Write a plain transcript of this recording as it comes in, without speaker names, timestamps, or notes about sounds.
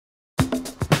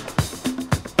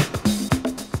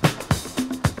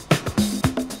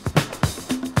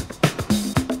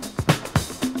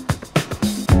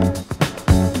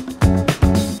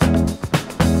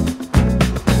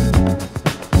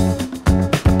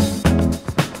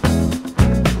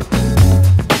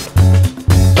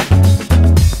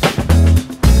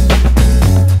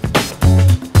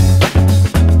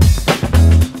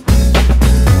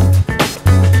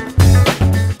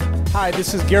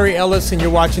This is Gary Ellis, and you're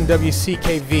watching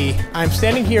WCKV. I'm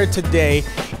standing here today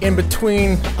in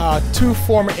between two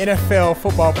former NFL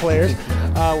football players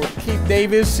with Keith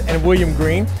Davis and William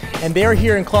Green, and they are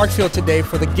here in Clarksville today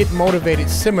for the Get Motivated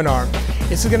seminar.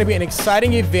 This is going to be an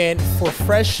exciting event for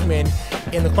freshmen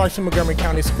in the Clarksville-Montgomery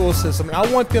County school system, and I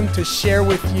want them to share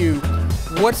with you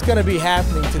what's going to be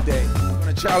happening today. I'm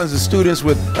going to challenge the students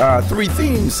with three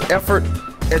themes: effort,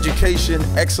 education,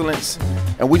 excellence.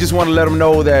 And we just want to let them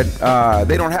know that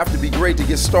they don't have to be great to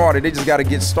get started. They just got to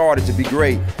get started to be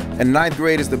great. And ninth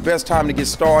grade is the best time to get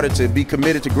started, to be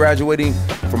committed to graduating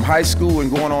from high school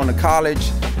and going on to college.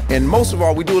 And most of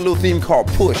all, we do a little theme called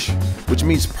PUSH, which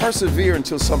means persevere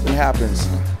until something happens.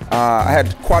 I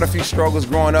had quite a few struggles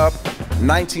growing up,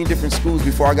 19 different schools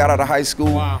before I got out of high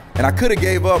school. Wow. And I could have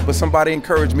gave up, but somebody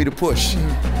encouraged me to push.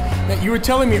 Now, you were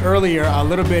telling me earlier a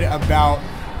little bit about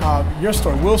your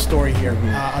story, Will's story here,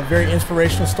 a very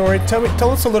inspirational story. Tell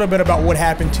us a little bit about what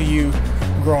happened to you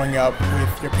growing up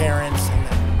with your parents.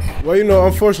 Well, you know,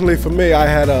 unfortunately for me, I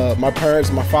had my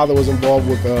parents. My father was involved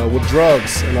with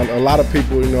drugs, and a lot of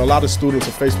people, you know, a lot of students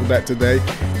are faced with that today.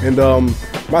 And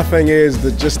my thing is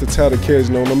just to tell the kids,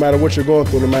 you know, no matter what you're going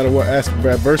through, no matter what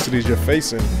adversities you're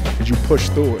facing, that you push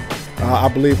through it. I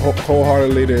believe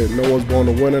wholeheartedly that no one's born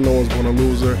a winner, no one's born a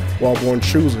loser, we're all born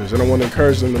choosers. And I want to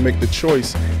encourage them to make the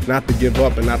choice not to give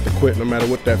up and not to quit no matter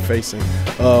what they're facing.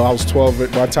 I was 12,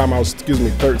 by the time I was,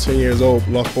 13 years old,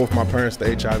 lost both my parents to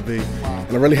HIV.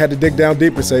 And I really had to dig down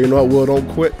deep and say, you know what, Will, don't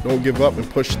quit, don't give up, and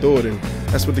push through it. And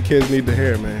that's what the kids need to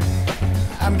hear, man.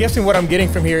 I'm guessing what I'm getting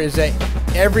from here is that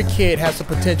every kid has the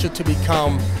potential to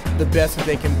become the best that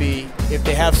they can be if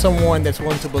they have someone that's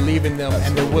willing to believe in them. Absolutely.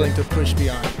 And they're willing to push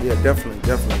beyond. Yeah, definitely.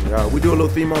 We do a little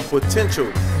theme on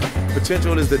potential.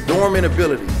 Potential is the dormant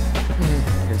ability.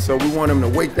 And so we want them to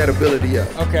wake that ability up.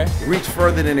 Okay. Reach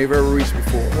further than they've ever reached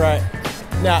before. Right.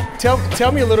 Now,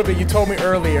 tell me a little bit, you told me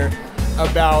earlier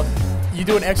about you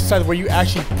do an exercise where you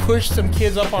actually push some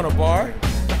kids up on a bar.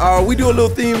 We do a little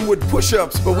theme with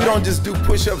push-ups, but we don't just do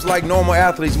push-ups like normal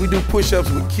athletes. We do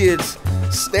push-ups with kids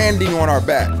standing on our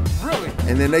back. Really?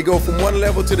 And then they go from one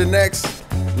level to the next,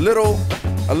 a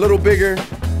little bigger,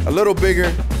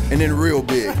 and then real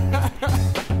big.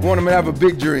 We want them to have a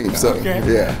big dream, so okay.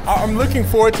 Yeah. I'm looking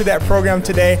forward to that program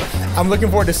today. I'm looking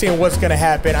forward to seeing what's going to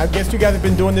happen. I guess you guys have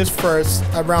been doing this for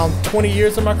around 20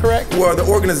 years, am I correct? Well, the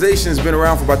organization's been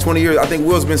around for about 20 years. I think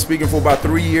Will's been speaking for about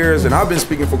 3 years, and I've been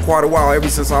speaking for quite a while, ever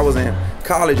since I was in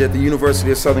college at the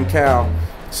University of Southern Cal.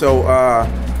 So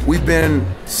we've been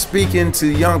speaking to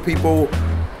young people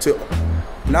to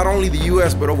not only the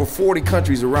U.S., but over 40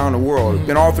 countries around the world.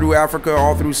 Been all through Africa,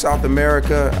 all through South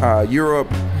America, Europe.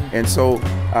 And so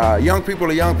young people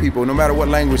are young people, no matter what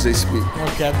language they speak.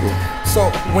 Okay. Yeah. So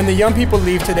when the young people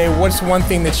leave today, what's one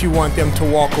thing that you want them to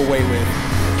walk away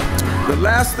with? The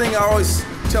last thing I always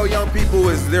tell young people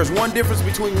is there's one difference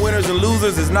between winners and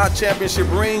losers. It's not championship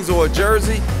rings or a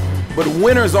jersey, but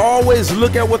winners always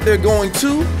look at what they're going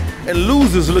to, and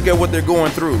losers look at what they're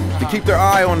going through. To keep their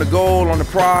eye on the goal, on the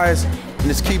prize, and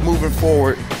just keep moving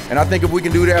forward. And I think if we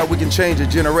can do that, we can change a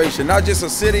generation. Not just a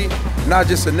city, not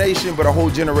just a nation, but a whole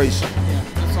generation. Yeah,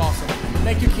 that's awesome.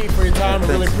 Thank you, Keith, for your time. I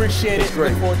really appreciate it. It's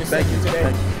great. Look forward to seeing you today.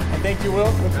 And thank you, Will.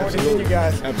 Look forward to seeing you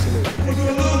guys. Absolutely. We're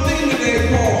doing a little thing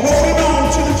today called holding on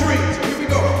to the dreams. Here we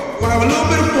go. We're gonna have a little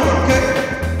bit of fun, okay?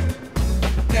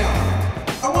 Now,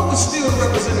 I want to still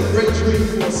represent a great dream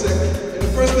for a second. And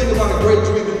the first thing about a great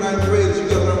dream in ninth grade is you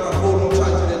gotta learn how to hold on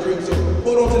tight to that dream. So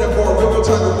hold on to that bar real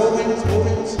tight with both hands, both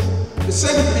hands. The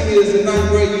second thing is in ninth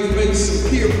grade you face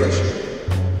some peer pressure.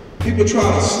 People try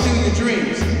to steal your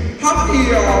dreams. How many of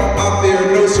y'all out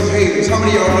there know some haters? How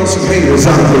many of y'all know some haters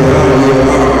out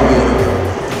there?